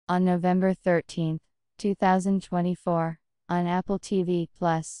On November 13th, 2024, on Apple TV+,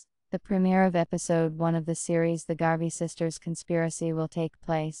 the premiere of episode 1 of the series The Garvey Sisters Conspiracy will take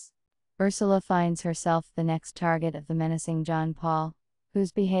place. Ursula finds herself the next target of the menacing John Paul,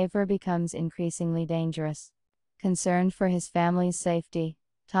 whose behavior becomes increasingly dangerous. Concerned for his family's safety,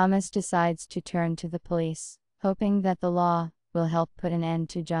 Thomas decides to turn to the police, hoping that the law will help put an end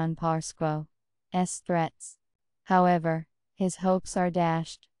to John Paul's threats. However, his hopes are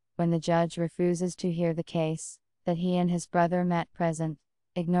dashed when the judge refuses to hear the case that he and his brother Matt present,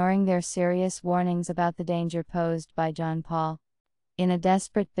 ignoring their serious warnings about the danger posed by John Paul. In a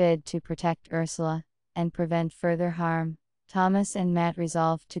desperate bid to protect Ursula and prevent further harm, Thomas and Matt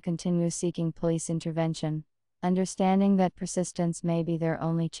resolve to continue seeking police intervention, understanding that persistence may be their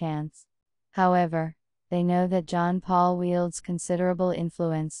only chance. However, they know that John Paul wields considerable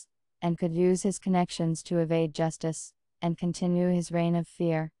influence and could use his connections to evade justice and continue his reign of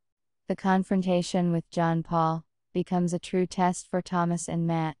fear. The confrontation with John Paul becomes a true test for Thomas and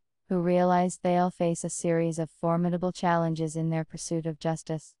Matt, who realize they'll face a series of formidable challenges in their pursuit of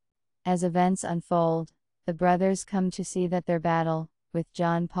justice. As events unfold, the brothers come to see that their battle with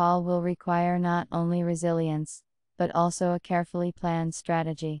John Paul will require not only resilience, but also a carefully planned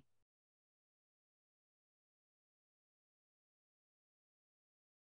strategy.